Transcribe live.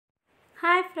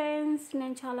Friends,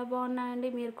 నేను చాలా బాగున్నానండి.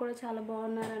 మీరు కూడా చాలా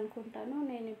బాగున్నారు అనుకుంటాను.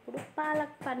 నేను ఇప్పుడు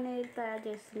పాలక్ పన్నీర్ తయారు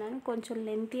చేస్తున్నాను. కొంచెం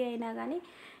లెంతీ అయినా కానీ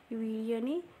ఈ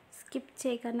వీడియోని స్కిప్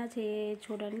చేయకుండా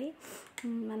చూడండి.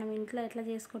 మనం ఇంట్లో ఎట్లా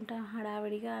చేసుకుంటాం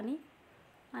హడావిడిగా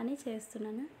అని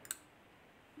చేస్తున్నాను.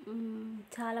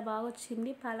 చాలా బాగా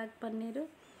వచ్చింది పాలక్ పన్నీరు.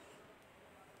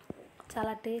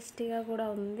 చాలా టేస్టీగా కూడా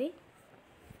ఉంది.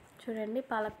 చూడండి,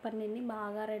 పాలక్ పన్నీర్ని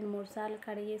బాగా 2-3 సార్లు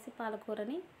కడిగేసి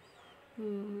పాలకూరని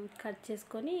కట్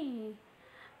చేసుకొని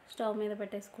స్టవ్ మీద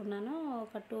పెట్టేసుకున్నాను.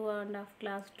 ఒక 2.5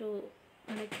 గ్లాస్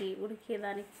మనకి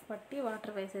ఉడికేదానికి పట్టి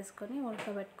వాటర్ వేసేసుకొని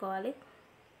ఉడకబెట్టుకోవాలి.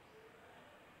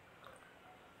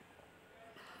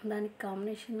 దానికి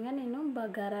కాంబినేషన్గా నేను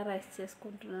బగారా రైస్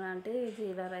చేసుకుంటున్నాను, అంటే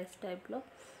జీరా రైస్ టైప్లో.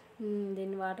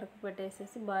 దీన్ని వాటర్కి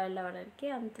పెట్టేసేసి బాయిల్ అవ్వడానికి.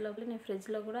 అంతలోపల నేను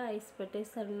ఫ్రిడ్జ్లో కూడా ఐస్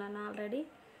పెట్టేస్తున్నాను ఆల్రెడీ.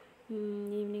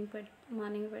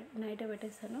 మార్నింగ్ నైటే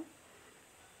పెట్టేస్తాను.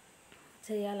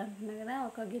 చేయాలనుకున్నా కదా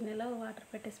ఒక గిన్నెలో వాటర్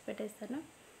పెట్టేస్తాను.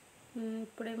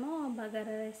 ఇప్పుడేమో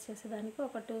బగారా రైస్ చేసేదానికి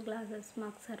ఒక 2 గ్లాసెస్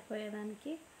మాకు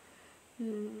సరిపోయేదానికి.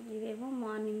 ఇదేమో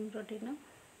మార్నింగ్ రొటీన్,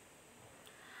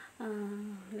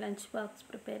 లంచ్ బాక్స్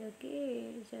ప్రిపేర్కి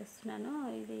చేస్తున్నాను.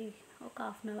 ఇది ఒక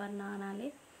 1/2 అవర్ నానాలి.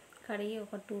 కడిగి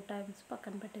ఒక 2 టైమ్స్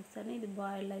పక్కన పెట్టేస్తాను. ఇది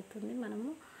బాయిల్ అవుతుంది. మనము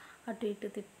అటు ఇటు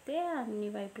తిప్పితే అన్ని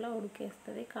వైపులా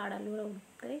ఉడికేస్తుంది, కాడలు కూడా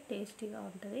ఉడుకుతాయి, టేస్టీగా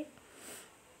ఉంటుంది.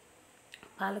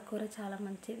 పాలకూర చాలా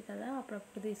మంచిది కదా,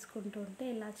 అప్పుడప్పుడు తీసుకుంటూ ఉంటే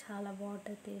ఇలా చాలా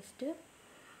బాగుంటుంది టేస్ట్.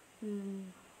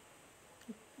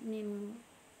 నేను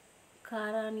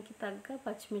కారానికి తగ్గ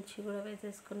పచ్చిమిర్చి కూడా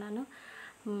వేసేసుకున్నాను.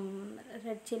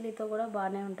 రెడ్ చిల్లీతో కూడా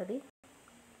బాగానే ఉంటుంది,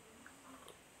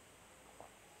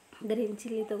 గ్రీన్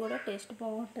చిల్లీతో కూడా టేస్ట్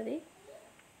బాగుంటుంది.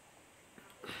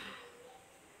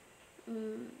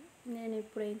 నేను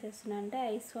ఇప్పుడు ఏం చేస్తున్నాను అంటే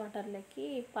ఐస్ వాటర్లోకి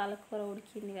పాలకూర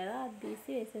ఉడికింది కదా అది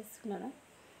తీసి వేసేస్తున్నాను.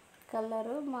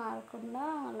 కలరు మారకుండా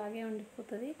అలాగే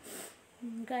ఉండిపోతుంది,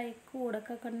 ఇంకా ఎక్కువ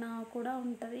ఉడకకుండా కూడా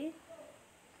ఉంటుంది.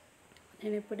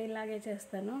 నేను ఇప్పుడు ఇలాగే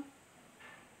చేస్తాను.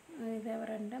 ఇది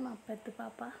ఎవరంటే మా పెద్ద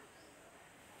పాప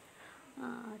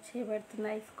చేపెడుతుంది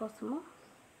ఐస్ కోసము.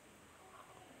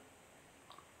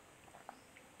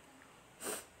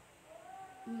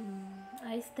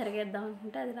 ఐస్ తిరగేద్దాం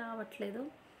అనుకుంటే అది రావట్లేదు,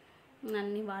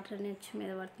 అన్నీ వాటర్ నెచ్చి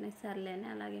మీద పడుతున్నాయి. సర్లే అని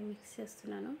అలాగే మిక్స్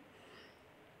చేస్తున్నాను.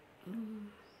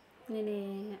 నేను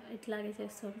ఇట్లాగే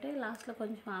చేస్తుంటే లాస్ట్లో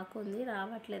కొంచెం ఆకు ఉంది,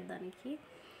 రావట్లేదు దానికి.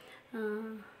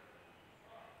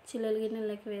 చిల్లులు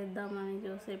గిన్నెలకి వేద్దామని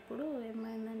చూసేప్పుడు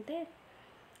ఏమైందంటే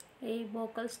ఈ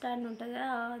బోకల్ స్టాండ్ ఉంటుంది కదా,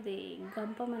 అది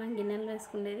గంప మనం గిన్నెలు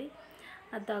వేసుకునేది,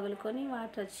 అది తగులుకొని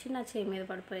వాటర్ వచ్చి నా చేయి మీద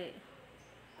పడిపోయాయి.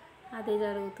 అదే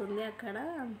జరుగుతుంది అక్కడ.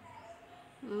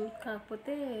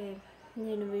 కాకపోతే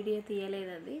నేను వీడియో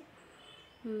తీయలేదు. అది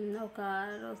ఒక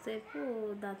రోజుసేపు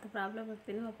దాంతో ప్రాబ్లం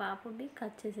అయిపోయింది. మా పాపని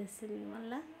కట్ చేసేసింది.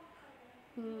 మళ్ళీ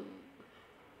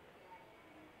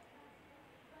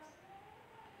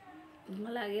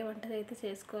అలాగే వంటలు అయితే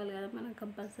చేసుకోవాలి కదా మనం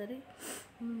కంపల్సరీ.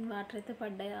 వాటర్ అయితే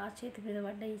పడ్డాయి, ఆ చేతి మీద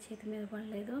పడ్డాయి, ఈ చేతి మీద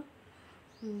పడలేదు.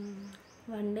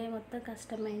 వన్ డే మొత్తం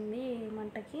కష్టమైంది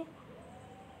వంటకి.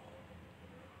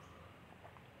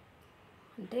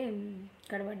 అంటే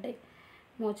ఇక్కడ పడ్డాయి,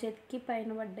 మోచేతికి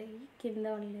పైన పడ్డాయి, కింద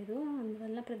పడలేదు.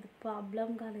 అందువల్ల పెద్ద ప్రాబ్లం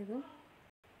కాలేదు.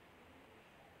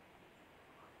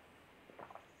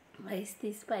 ఐస్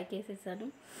తీసి పైకి వేసేసాను.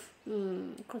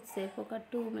 కొద్దిసేపు ఒక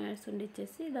 2 మినిట్స్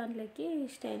ఉండిచ్చేసి దాంట్లోకి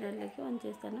స్టైనర్లోకి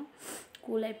వంచేస్తాను.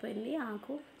 కూల్ అయిపోయింది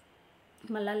ఆకు,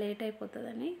 మళ్ళీ లేట్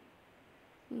అయిపోతుందని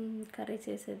కర్రీ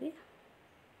చేసేది.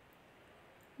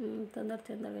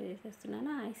 తొందరగా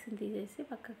చేసేస్తున్నాను. ఐస్ని తీసేసి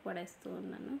పక్కకు పడేస్తూ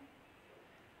ఉన్నాను.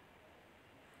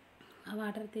 ఆ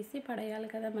వాటర్ తీసి పడేయాలి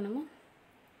కదా మనము.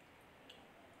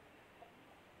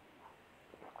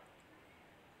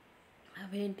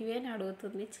 అవేంటివి అని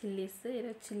అడుగుతుంది. చిల్లీస్,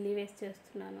 ఈరోజు చిల్లీ వేస్ట్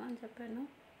చేస్తున్నాను అని చెప్పాను.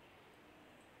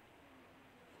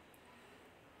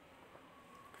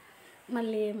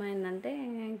 మళ్ళీ ఏమైందంటే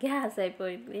గ్యాస్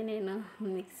అయిపోయింది. నేను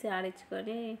మిక్సీ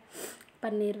ఆడించుకొని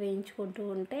పన్నీర్ వేయించుకుంటూ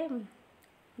ఉంటే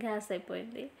గ్యాస్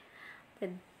అయిపోయింది.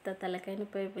 పెద్ద తలకాయ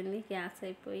నొప్పి అయిపోయింది. గ్యాస్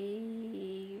అయిపోయి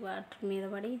వాటర్ మీద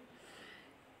పడి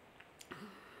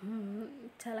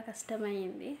చాలా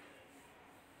కష్టమైంది.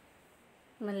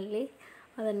 మళ్ళీ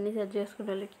అవన్నీ సెట్ చేసుకునే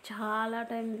వాళ్ళకి చాలా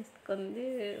టైం తీసుకుంది.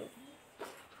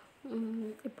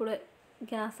 ఇప్పుడు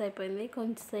గ్యాస్ అయిపోయింది.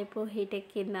 కొంచెంసేపు హీట్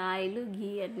ఎక్కింది, ఆయిల్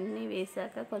గీ అన్నీ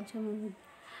వేసాక కొంచెం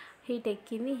హీట్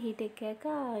ఎక్కింది. హీట్ ఎక్కాక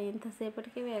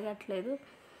ఎంతసేపటికి వేగట్లేదు,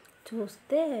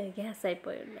 చూస్తే గ్యాస్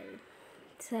అయిపోయి ఉండేది.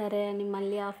 సరే అని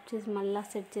మళ్ళీ ఆఫ్ చేసి మళ్ళీ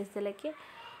సెట్ చేసేలకి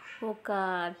ఒక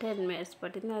 10 మినిట్స్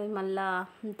పట్టింది. అది మళ్ళీ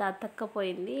అంత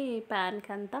అతక్కపోయింది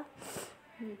ప్యాన్కి అంతా.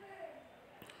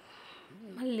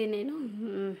 మళ్ళీ నేను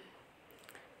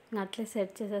అట్లే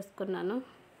సెట్ చేసేసుకున్నాను.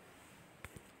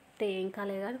 అంటే ఏం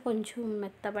కాలేదు కానీ కొంచెం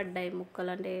మెత్తబడ్డాయి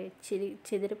ముక్కలు, అంటే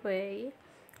చెదిరిపోయాయి.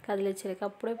 కదిలించలేక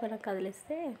అప్పుడే మనం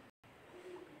కదిలిస్తే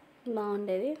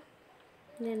బాగుండేది.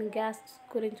 నేను గ్యాస్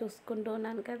గురించి చూసుకుంటూ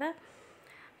ఉన్నాను కదా,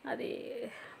 అది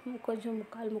కొంచెం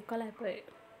ముక్కలు అయిపోయాయి.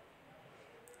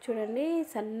 చూడండి,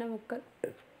 సన్న ముక్కలు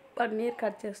పన్నీర్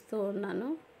కట్ చేస్తూ ఉన్నాను.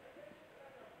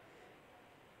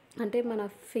 అంటే మన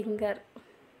ఫింగర్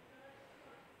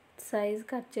సైజ్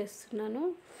కట్ చేస్తున్నాను.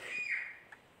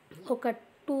 ఒక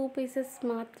 2 పీసెస్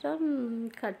మాత్రం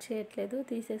కట్ చేయట్లేదు,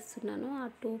 తీసేస్తున్నాను. ఆ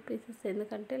 2 పీసెస్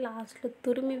ఎందుకంటే లాస్ట్లో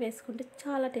తురిమి వేసుకుంటే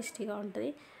చాలా టేస్టీగా ఉంటుంది.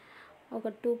 ఒక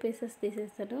 2 పీసెస్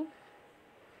తీసేస్తాను.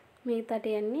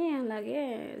 మిగతాటి అన్నీ అలాగే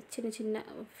చిన్న చిన్న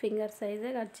ఫింగర్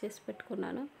సైజే కట్ చేసి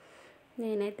పెట్టుకున్నాను.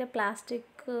 నేనైతే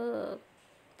ప్లాస్టిక్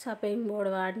చాపింగ్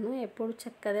బోర్డ్ వాడను, ఎప్పుడు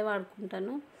చెక్కదే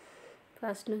వాడుకుంటాను.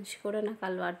 ఫస్ట్ నుంచి కూడా నాకు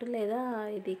అలవాటు. లేదా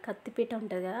ఇది కత్తిపీట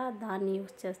ఉంటుంది కదా, దాన్ని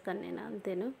యూస్ చేస్తాను నేను,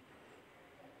 అంతేను.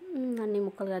 అన్ని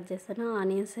ముక్కలు కట్ చేస్తాను.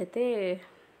 ఆనియన్స్ అయితే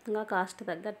ఇంకా కాస్ట్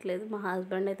తగ్గట్లేదు. మా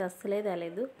హస్బెండ్ అయితే అస్సలే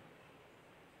తేలేదు,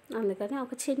 అందుకని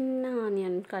ఒక చిన్న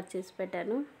ఆనియన్ కట్ చేసి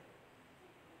పెట్టాను.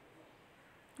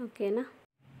 ఓకేనా.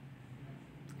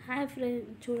 హాయ్ ఫ్రెండ్,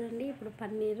 చూడండి ఇప్పుడు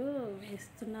పన్నీరు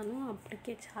వేస్తున్నాను.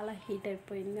 అప్పటికే చాలా హీట్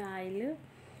అయిపోయింది ఆయిల్,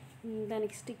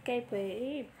 దానికి స్టిక్ అయిపోయి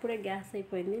ఇప్పుడే గ్యాస్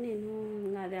అయిపోయింది. నేను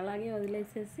అది అలాగే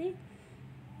వదిలేసేసి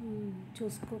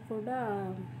చూసుకోకుండా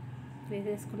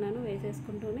వేసేసుకున్నాను.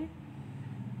 వేసేసుకుంటూనే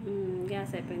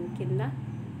గ్యాస్ అయిపోయింది కింద.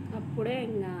 అప్పుడే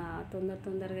ఇంకా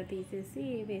తొందరగా తీసేసి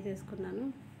వేసేసుకున్నాను.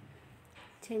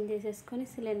 చేంజ్ చేసేసుకొని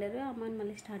సిలిండర్ అమ్మని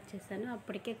మళ్ళీ స్టార్ట్ చేశాను.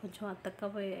 అప్పటికే కొంచెం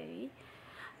అతక్కపోయాయి.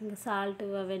 ఇంకా సాల్ట్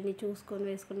అవన్నీ చూసుకొని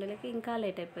వేసుకునేలకి ఇంకా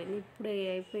లేట్ అయిపోయింది. ఇప్పుడే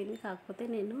అయిపోయింది. కాకపోతే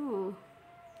నేను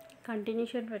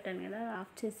కంటిన్యూషన్ పెట్టాను కదా,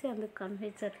 ఆఫ్ చేసి అందుకు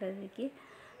కనిపించట్లేదు మీకు.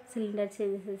 సిలిండర్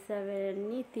చేంజ్ చేసేసి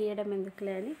అవన్నీ తీయడం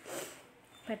ఎందుకులే అని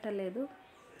పెట్టలేదు.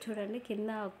 చూడండి, కింద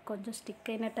కొంచెం స్టిక్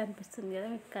అయినట్టు అనిపిస్తుంది కదా,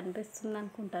 మీకు కనిపిస్తుంది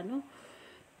అనుకుంటాను.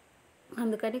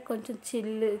 అందుకని కొంచెం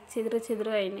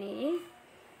చెదురు అయినాయి.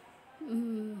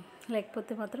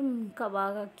 లేకపోతే మాత్రం ఇంకా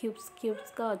బాగా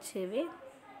క్యూబ్స్గా వచ్చేవి.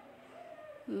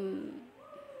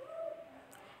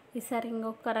 ఈసారి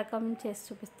ఇంకొక రకం చేసి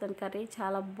చూపిస్తాను కర్రీ,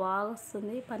 చాలా బాగా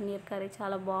వస్తుంది. పన్నీర్ కర్రీ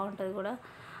చాలా బాగుంటుంది కూడా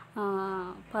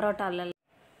పరోటాలలో.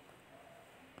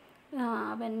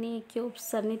 అవన్నీ క్యూబ్స్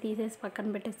అన్నీ తీసేసి పక్కన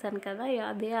పెట్టేస్తాను కదా,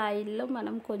 అదే ఆయిల్లో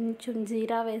మనం కొంచెం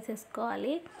జీరా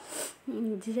వేసేసుకోవాలి.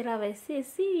 జీరా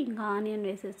వేసేసి ఇంకా ఆనియన్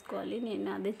వేసేసుకోవాలి.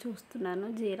 నేను అదే చూస్తున్నాను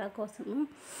జీరా కోసము.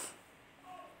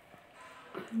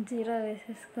 జీరా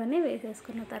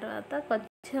వేసేసుకున్న తర్వాత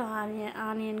కొంచెం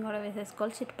ఆనియన్ కూడా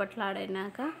వేసేసుకోవాలి. చిట్పట్లు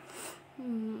ఆడైనాక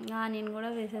ఆనియన్ కూడా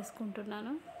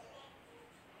వేసేసుకుంటున్నాను.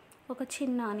 ఒక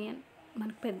చిన్న ఆనియన్,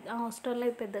 మనకు పెద్ద అవసరం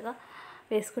లేదు పెద్దగా,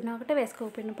 వేసుకున్నా ఒకటే,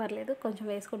 వేసుకోకపోయినా పర్లేదు, కొంచెం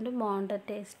వేసుకుంటే బాగుంటుంది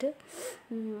టేస్ట్.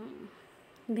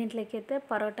 దీంట్లోకి అయితే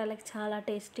పరోటాలకి చాలా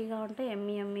టేస్టీగా ఉంటాయి,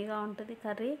 ఎమ్మీగా ఉంటుంది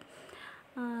కర్రీ.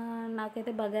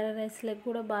 నాకైతే బగారా రైస్లోకి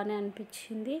కూడా బాగానే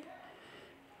అనిపించింది.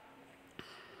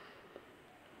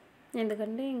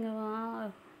 ఎందుకంటే ఇంకా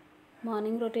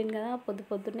మార్నింగ్ రొటీన్ కదా,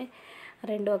 పొద్దున్నే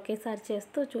 2 ఒకేసారి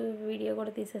చేస్తూ వీడియో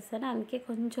కూడా తీసేస్తాను. అందుకే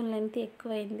కొంచెం లెంత్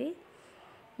ఎక్కువైంది.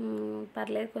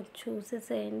 పర్లేదు, కొంచెం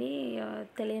చూసేసేయండి,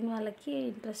 తెలియని వాళ్ళకి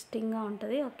ఇంట్రెస్టింగ్గా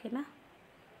ఉంటుంది. ఓకేనా.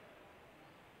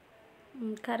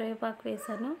 కరివేపాకు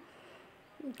వేసాను.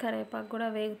 కరివేపాకు కూడా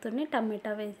వేగుతూనే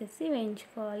టమాటా వేసేసి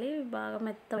వేయించుకోవాలి, బాగా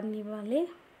మెత్తనివ్వాలి.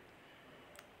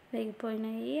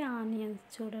 వేగిపోయినాయి ఆనియన్స్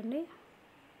చూడండి,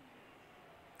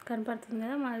 కనపడుతుంది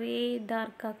కదా, మరి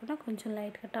డార్క్ కాకుండా కొంచెం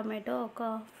లైట్గా. టమాటో ఒక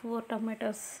 4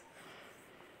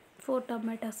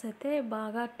 టమాటోస్ అయితే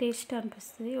బాగా టేస్ట్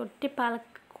అనిపిస్తుంది. ఒట్టి పాలక్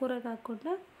కూర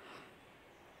కాకుండా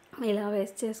ఇలా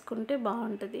వేస్ట్ చేసుకుంటే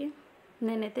బాగుంటుంది.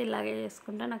 నేనైతే ఇలాగే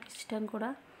చేసుకుంటా, నాకు ఇష్టం కూడా.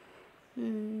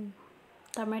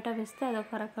 టమాటా వేస్తే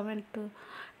అదొక రకమైన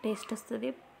టేస్ట్ వస్తుంది.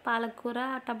 పాలకూర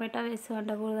టమాటా వేసి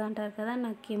వండకూడదు అంటారు కదా,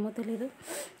 నాకేమో తెలీదు.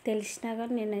 తెలిసినా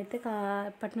కానీ నేనైతే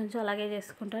ఎప్పటి నుంచో అలాగే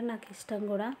చేసుకుంటాను, నాకు ఇష్టం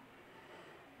కూడా.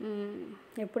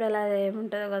 ఎప్పుడు ఎలా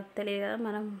ఏముంటుందో కదా తెలియదు కదా,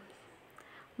 మనం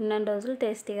ఉన్న రోజులు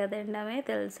టేస్టీగా తినడమే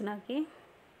తెలుసు నాకు,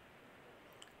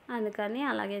 అందుకని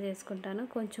అలాగే చేసుకుంటాను.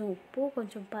 కొంచెం ఉప్పు,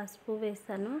 కొంచెం పసుపు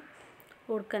వేస్తాను.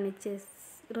 ఉడకనిచ్చేసి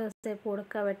రోజుసేపు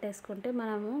ఉడకబెట్టేసుకుంటే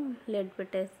మనము లెడ్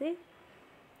పెట్టేసి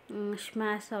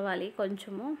స్మాష్ అవ్వాలి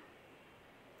కొంచెము.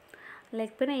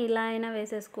 లేకపోయినా ఇలా అయినా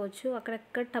వేసేసుకోవచ్చు,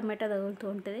 అక్కడక్కడ టమాటా తగులుతూ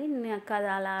ఉంటుంది. నాకు అది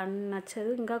అలా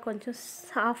నచ్చదు, ఇంకా కొంచెం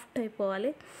సాఫ్ట్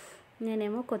అయిపోవాలి.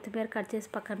 నేనేమో కొత్తిమీర కట్ చేసి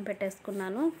పక్కన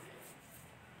పెట్టేసుకున్నాను.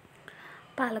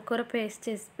 పాలకూర పేస్ట్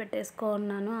చేసి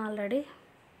పెట్టేసుకున్నాను ఆల్రెడీ.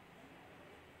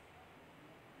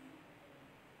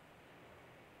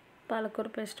 పాలకూర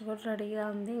పేస్ట్ కూడా రెడీగా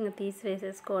ఉంది, ఇంకా తీసి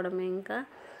వేసేసుకోవడమే. ఇంకా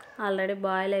ఆల్రెడీ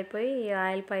బాయిల్ అయిపోయి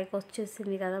ఆయిల్ పైకి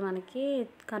వచ్చేసింది కదా, మనకి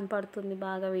కనపడుతుంది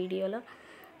బాగా వీడియోలో.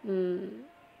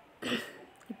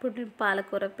 ఇప్పుడు నేను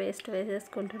పాలకూర పేస్ట్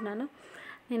వేసేసుకుంటున్నాను.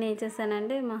 నేను ఏం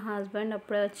చేశానంటే మా హస్బెండ్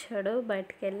అప్పుడే వచ్చాడు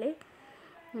బయటికి వెళ్ళి,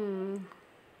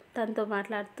 తనతో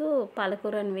మాట్లాడుతూ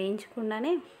పాలకూరని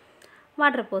వేయించకుండానే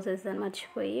వాటర్ పోసేసాను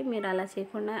మర్చిపోయి. మీరు అలా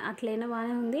చేయకుండా అట్లయినా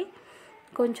బాగానే ఉంది.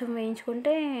 కొంచెం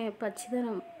వేయించుకుంటే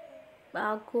పచ్చిదనం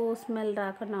ఆకు స్మెల్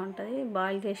రాకుండా ఉంటుంది.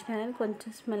 బాయిల్ చేసినా కానీ కొంచెం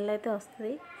స్మెల్ అయితే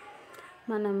వస్తుంది.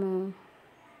 మనము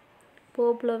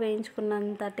పోపులో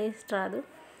వేయించుకున్నంత టేస్ట్ రాదు.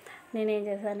 నేనేం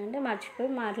చేశానంటే మర్చిపోయి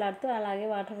మాట్లాడుతూ అలాగే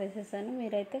వాటర్ వేసేసాను.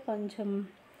 మీరైతే కొంచెం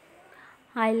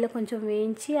ఆయిల్లో కొంచెం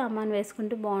వేయించి అమ్మని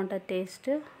వేసుకుంటే బాగుంటుంది టేస్ట్.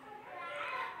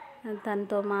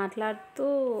 తనతో మాట్లాడుతూ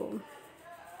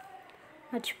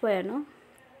మర్చిపోయాను.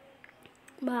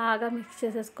 బాగా మిక్స్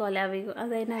చేసేసుకోవాలి.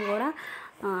 అదైనా కూడా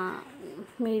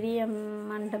మీడియం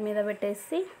మంట మీద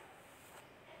పెట్టేసి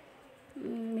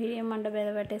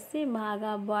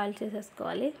బాగా బాయిల్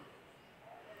చేసేసుకోవాలి.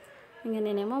 ఇంకా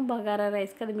నేనేమో బగారా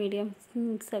రైస్ కదా మీడియం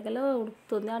సెగలో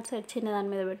ఉడుకుతుంది, అటు సైడ్ చిన్నదాని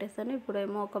మీద పెట్టేస్తాను.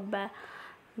 ఇప్పుడేమో ఒక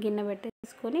గిన్నె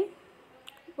పెట్టేసుకొని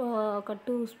ఒక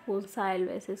 2 స్పూన్స్ ఆయిల్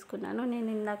వేసేసుకున్నాను. నేను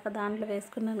ఇందాక దాంట్లో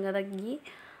వేసుకున్నాను కదా గీ,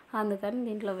 అందుకని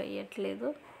దీంట్లో వేయట్లేదు.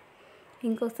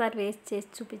 ఇంకోసారి వేస్ట్ చేసి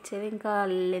చూపించేది, ఇంకా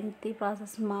లెంతీ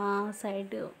ప్రాసెస్ మా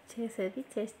సైడ్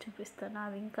చేసి చూపిస్తాను.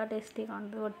 అది ఇంకా టేస్టీగా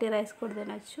ఉంటుంది. వట్టి రైస్ కూడా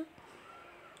తినచ్చు,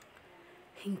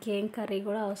 ఇంకేం కర్రీ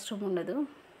కూడా అవసరం ఉండదు.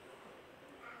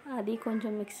 అది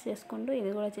కొంచెం మిక్స్ చేసుకుంటూ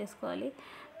ఇది కూడా చేసుకోవాలి.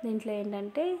 దీంట్లో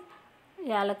ఏంటంటే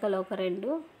యాలకలు ఒక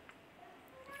 2,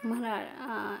 మన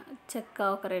చెక్క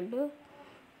ఒక 2,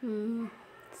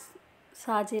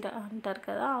 సాజీరా అంటారు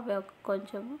కదా అవి ఒక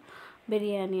కొంచెం,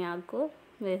 బిర్యానీ ఆకు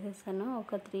వేసేసాను.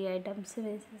 ఒక 3 ఐటమ్స్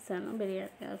వేసేసాను.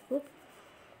 బిర్యానీ ఆకు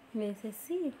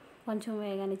వేసేసి కొంచెం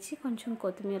వేగనిచ్చి కొంచెం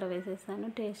కొత్తిమీర వేసేసాను,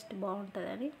 టేస్ట్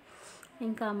బాగుంటుందని.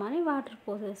 ఇంకా అమ్మని వాటర్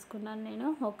పోసేసుకున్నాను. నేను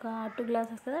ఒక 2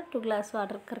 గ్లాసెస్ కదా, 2 గ్లాస్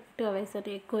వాటర్ కరెక్ట్గా వేసాను,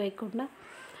 ఎక్కువ వేయకుండా.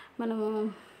 మనము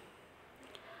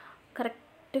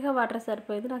కరెక్ట్గా వాటర్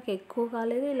సరిపోయింది. నాకు ఎక్కువ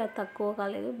కాలేదు, ఇలా తక్కువ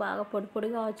కాలేదు, బాగా పొడి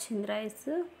పొడిగా వచ్చింది రైస్.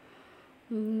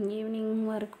 ఈవినింగ్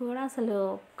వరకు కూడా అసలు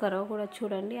ఒక్కరో కూడా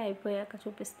చూడండి, అయిపోయాక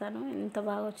చూపిస్తాను ఎంత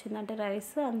బాగా వచ్చిందంటే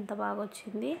రైస్ అంత బాగా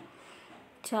వచ్చింది.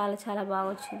 చాలా చాలా బాగా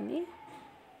వచ్చింది.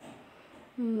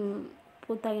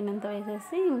 ఉప్పు తగినంత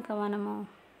వేసేసి ఇంకా మనము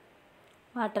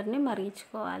వాటర్ని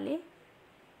మరిగించుకోవాలి.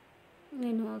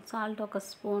 నేను సాల్ట్ ఒక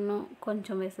స్పూను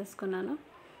కొంచెం వేసేసుకున్నాను,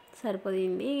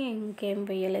 సరిపోయింది. ఇంకేం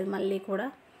వేయలేదు, మళ్ళీ కూడా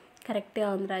కరెక్ట్గా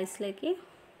ఉంది రైస్లోకి.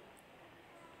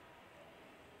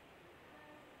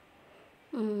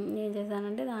 ఏం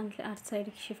చేశానంటే దాంట్లో అటు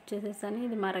సైడ్కి షిఫ్ట్ చేసేసాను.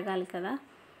 ఇది మరగాలి కదా,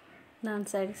 దాని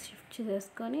సైడ్కి షిఫ్ట్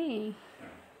చేసేసుకొని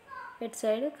ఇటు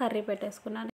సైడ్ కర్రీ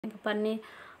పెట్టేసుకున్నాను. ఇంకా పన్నీర్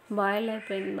బాయిల్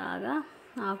అయిపోయింది బాగా,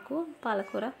 ఆకు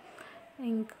పాలకూర.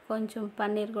 ఇంకా కొంచెం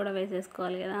పన్నీర్ కూడా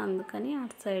వేసేసుకోవాలి కదా, అందుకని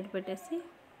అటు సైడ్ పెట్టేసి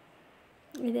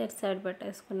ఇది అటు సైడ్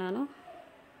పెట్టేసుకున్నాను.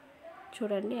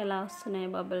 చూడండి ఎలా వస్తున్నాయి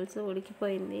బబుల్స్,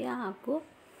 ఉడికిపోయింది ఆకు.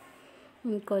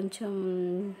 కొంచెం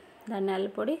ధనియాల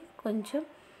పొడి, కొంచెం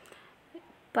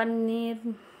పన్నీర్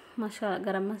మసాలా,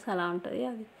 గరం మసాలా ఉంటుంది,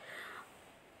 అది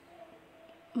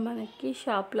మనకి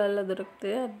షాప్లలో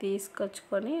దొరుకుతుంది, అది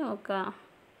తీసుకొచ్చుకొని ఒక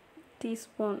టీ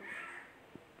స్పూన్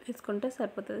వేసుకుంటే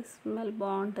సరిపోతుంది, స్మెల్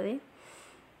బాగుంటుంది.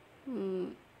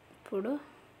 ఇప్పుడు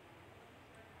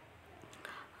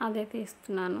అదే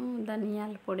తీస్తున్నాను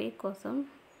ధనియాల పొడి కోసం.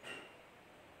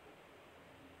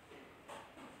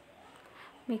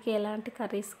 మీకు ఎలాంటి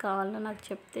కర్రీస్ కావాలో నాకు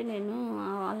చెప్తే నేను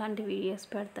అలాంటి వీడియోస్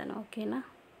పెడతాను, ఓకేనా.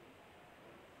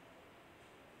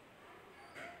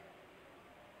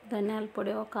 ధనియాల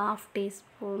పొడి ఒక 1/2 టీ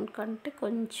స్పూన్ కంటే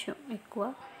కొంచెం ఎక్కువ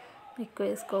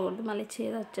వేసుకోకూడదు, మళ్ళీ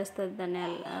చేదు వచ్చేస్తుంది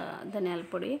ధనియాల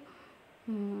పొడి.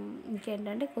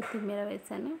 ఇంకేంటంటే కొత్తిమీర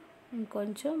వేసాను,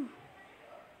 ఇంకొంచెం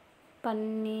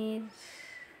పన్నీర్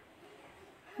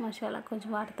మసాలా, కొంచెం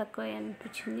వాటర్ తక్కువ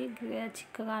అనిపించింది,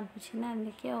 చిక్కగా అనిపించింది,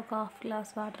 అందుకే ఒక 1/2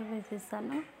 గ్లాస్ వాటర్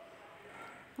వేసేసాను.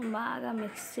 బాగా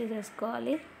మిక్స్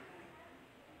చేసేసుకోవాలి.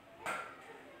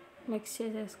 మిక్స్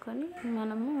చేసేసుకొని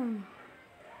మనము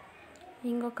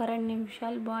ఇంకొక 2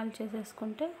 నిమిషాలు బాయిల్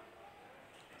చేసేసుకుంటే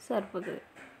సరిపోతుంది.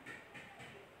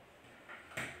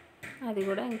 అది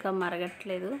కూడా ఇంకా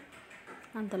మరగట్లేదు,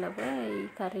 అంతలోపే ఈ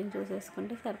కర్రీని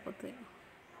చూసేసుకుంటే సరిపోతుంది.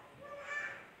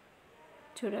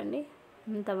 చూడండి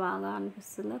ఎంత బాగా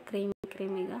అనిపిస్తుందో,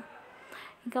 క్రీమీగా.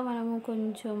 ఇంకా మనము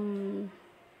కొంచెం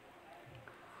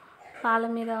పాల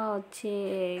మీద వచ్చే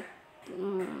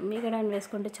మీగడని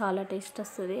వేసుకుంటే చాలా టేస్ట్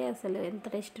వస్తుంది. అసలు ఎంత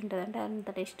టేస్ట్ ఉంటుంది అంటే అంత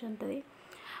టేస్ట్ ఉంటుంది.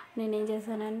 నేనేం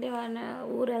చేశానంటే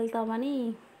ఊరు వెళ్తామని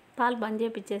పాలు బంద్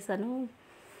చేయించేసాను,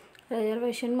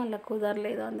 రిజర్వేషన్ మళ్ళీ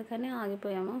కుదరలేదు, అందుకని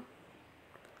ఆగిపోయాము.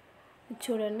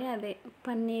 చూడండి అదే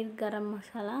పన్నీర్ గరం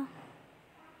మసాలా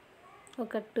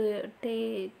ఒక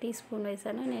టీ స్పూన్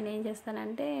వేసాను. నేను ఏం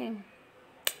చేస్తానంటే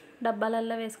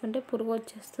డబ్బాలల్లో వేసుకుంటే పురుగు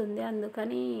వచ్చేస్తుంది,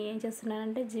 అందుకని ఏం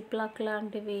చేస్తున్నానంటే జిప్లాక్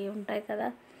లాంటివి ఉంటాయి కదా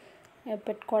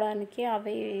పెట్టుకోవడానికి,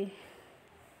 అవి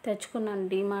తెచ్చుకున్నాను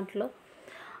డీమార్ట్లో.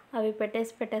 అవి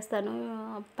పెట్టేస్తాను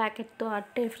ప్యాకెట్తో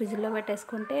అట్టే ఫ్రిడ్జ్లో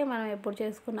పెట్టేసుకుంటే మనం ఎప్పుడు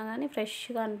చేసుకున్నా కానీ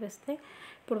ఫ్రెష్గా అనిపిస్తాయి.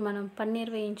 ఇప్పుడు మనం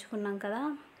పన్నీర్ వేయించుకున్నాం కదా,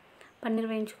 పన్నీర్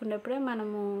వేయించుకునేప్పుడే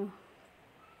మనము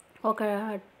ఒక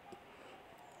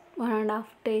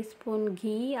 1.5 టీ స్పూన్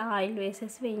ఘీ ఆయిల్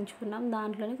వేసేసి వేయించుకున్నాం.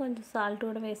 దాంట్లోనే కొంచెం సాల్ట్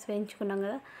కూడా వేసి వేయించుకున్నాం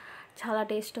కదా, చాలా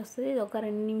టేస్ట్ వస్తుంది. ఇది ఒక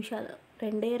 2 నిమిషాలు,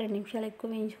 2 నిమిషాలు ఎక్కువ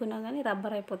వేయించుకున్నా కానీ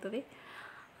రబ్బర్ అయిపోతుంది.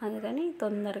 అందుకని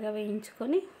తొందరగా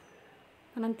వేయించుకొని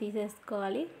మనం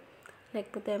తీసేసుకోవాలి.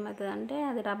 లేకపోతే ఏమవుతుందంటే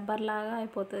అది రబ్బర్ లాగా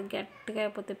అయిపోతుంది, గట్టిగా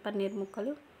అయిపోతుంది పన్నీర్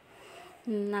ముక్కలు.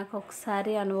 నాకు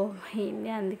ఒకసారి అనుభవం అయింది,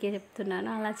 అందుకే చెప్తున్నాను,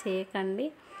 అలా చేయకండి.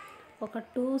 ఒక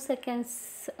 2 సెకండ్స్,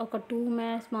 ఒక 2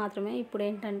 మినిట్స్ మాత్రమే. ఇప్పుడు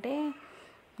ఏంటంటే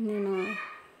నేను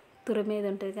తురిమేది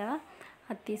ఉంటుంది కదా,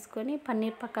 అది తీసుకొని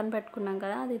పన్నీర్ పక్కన పెట్టుకున్నాం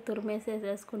కదా, అది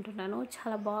వేసుకుంటున్నాను.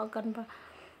 చాలా బాగా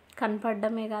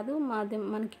కనపడమే కాదు,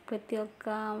 మనకి ప్రతి ఒక్క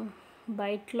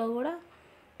బైట్లో కూడా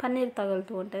పన్నీర్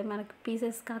తగులుతూ ఉంటుంది. మనకి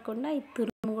పీసెస్ కాకుండా ఈ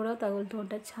తురుము కూడా తగులుతూ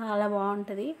ఉంటుంది, చాలా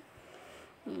బాగుంటుంది.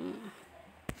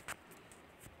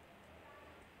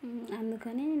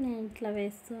 అందుకని నేను ఇట్లా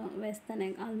వేస్తాను,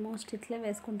 ఆల్మోస్ట్ ఇట్లా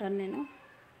వేసుకుంటాను. నేను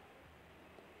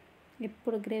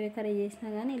ఎప్పుడు గ్రేవీ కర్రీ చేసినా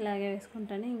కానీ ఇలాగే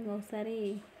వేసుకుంటాను. ఇంకోసారి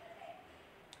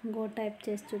ఇంకో టైప్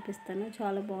చేసి చూపిస్తాను,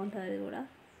 చాలా బాగుంటుంది అది కూడా.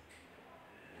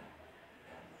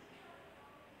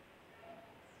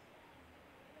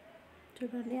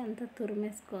 చూడండి, అంతా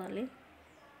తురిమేసుకోవాలి.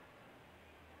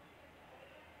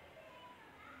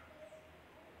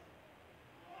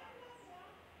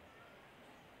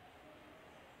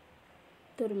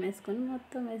 తురిమేసుకొని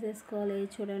మొత్తం వేసేసుకోవాలి.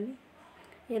 చూడండి,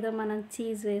 ఏదో మనం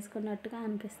చీజ్ వేసుకున్నట్టుగా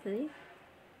అనిపిస్తుంది,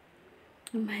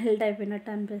 మెల్ట్ అయిపోయినట్టు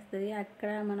అనిపిస్తుంది.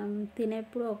 అక్కడ మనం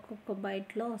తినేప్పుడు ఒక్కొక్క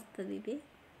బైట్లో వస్తుంది. ఇది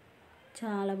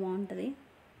చాలా బాగుంటుంది.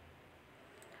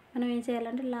 మనం ఏం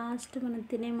చేయాలంటే లాస్ట్ మనం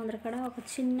తినే ముందర కూడా ఒక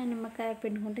చిన్న నిమ్మకాయ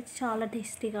పిండుకుంటే చాలా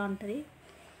టేస్టీగా ఉంటుంది.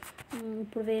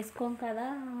 ఇప్పుడు వేసుకోం కదా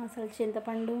అసలు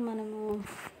చింతపండు, మనము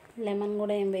లెమన్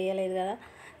కూడా ఏం వేయలేదు కదా,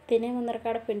 తినే ముందర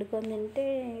కాడ పిండుకొని తింటే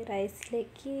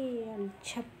రైస్లకి,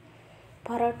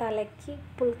 పరోటాలకి,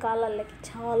 పుల్కాలకి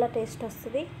చాలా టేస్ట్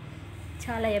వస్తుంది,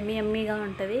 చాలా యమ్మీగా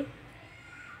ఉంటుంది.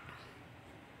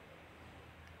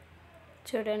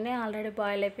 చూడండి, ఆల్రెడీ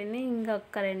బాయిల్ అయిపోయింది. ఇంకా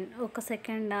ఒక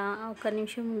సెకండ్, ఒక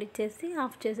నిమిషం ఉండిచ్చేసి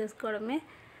ఆఫ్ చేసేసుకోవడమే.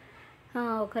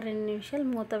 ఒక 2 నిమిషాలు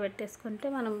మూత పెట్టేసుకుంటే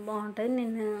మనం బాగుంటుంది.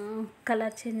 నేను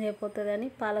కలర్ చేంజ్ అయిపోతుందని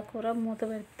పాలకూర మూత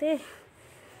పెడితే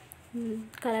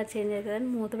కలర్ చేంజ్ అవుతుందని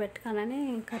మూత పెట్టుకానని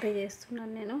కర్రీ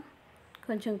చేస్తున్నాను. నేను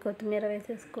కొంచెం కొత్తిమీర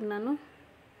వేసేసుకున్నాను.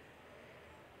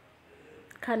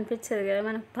 కనిపించదు కదా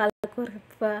మనకు పాలకూర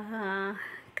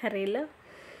కర్రీలో,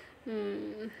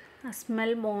 ఆ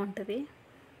స్మెల్ బాగుంటుంది.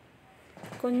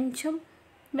 కొంచెం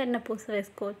వెన్నపూస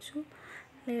వేసుకోవచ్చు,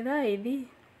 లేదా ఇది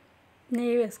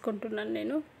నెయ్యి వేసుకుంటున్నాను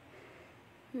నేను.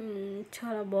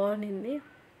 చాలా బాగుంది.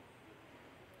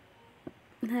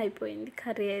 అయిపోయింది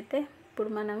కర్రీ అయితే. ఇప్పుడు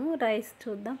మనము రైస్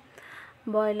చూద్దాం.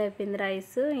 బాయిల్ అయిపోయింది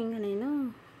రైస్. ఇంకా నేను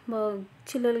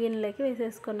చిల్లుల గిన్నెలకి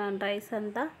వేసేసుకున్నాను రైస్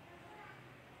అంతా.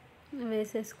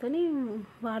 వేసేసుకొని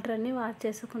వాటర్ అన్నీ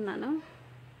చేసుకున్నాను.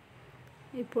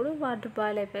 ఇప్పుడు వాటర్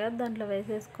బాయిల్ అయిపోయాక దాంట్లో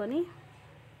వేసేసుకొని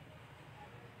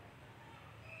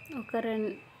ఒక 2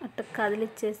 అట్ట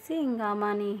కదిలిచ్చేసి ఇంకా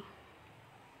మాని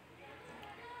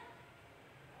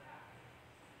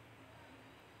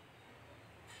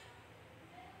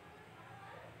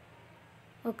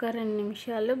ఒక 2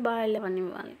 నిమిషాలు బాయిల్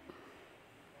అవ్వనివ్వాలి.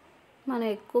 మనం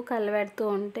ఎక్కువ కలిపెడుతూ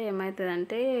ఉంటే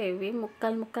ఏమవుతుందంటే ఇవి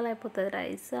ముక్కలు అయిపోతుంది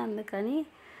రైస్. అందుకని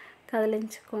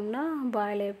కదిలించకుండా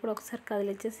బాయిల్ అయ్యేప్పుడు ఒకసారి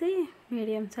కదిలిచ్చేసి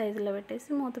మీడియం సైజులో పెట్టేసి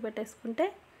మూత పెట్టేసుకుంటే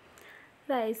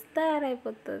రైస్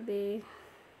తయారైపోతుంది.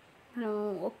 మనం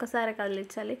ఒక్కసారి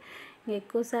కదిలించాలి.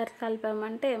 ఎక్కువసారి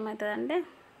కలిపామంటే ఏమవుతుందంటే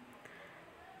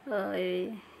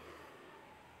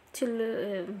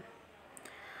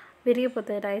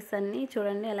విరిగిపోతాయి రైస్ అన్నీ.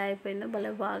 చూడండి ఎలా అయిపోయిందో,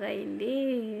 భలే బాగా అయింది,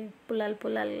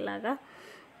 పుల్లలాగా.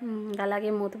 అలాగే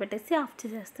మూత పెట్టేసి ఆఫ్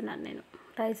చేసేస్తున్నాను నేను.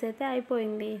 రైస్ అయితే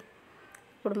అయిపోయింది.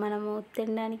 ఇప్పుడు మనము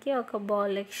తినడానికి ఒక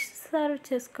బౌల్ సర్వ్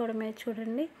చేసుకోవడమే.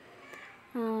 చూడండి,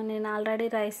 నేను ఆల్రెడీ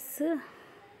రైస్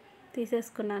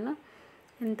తీసేసుకున్నాను.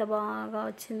 ఎంత బాగా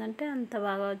వచ్చిందంటే అంత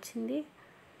బాగా వచ్చింది.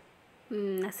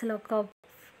 అసలు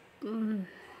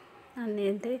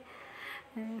ఏంటి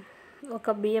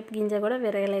ఒక బియ్యపు గింజ కూడా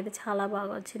విరగలేదు, చాలా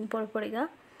బాగా వచ్చింది పొడిగా.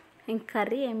 ఇంక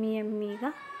కర్రీ యమ్మీగా.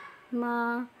 మా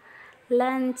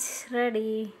లంచ్ రెడీ.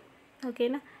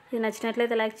 ఓకేనా? ఇది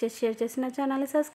నచ్చినట్లయితే లైక్ చేసి షేర్ చేసి నా ఛానల్ని సబ్స్క్రైబ్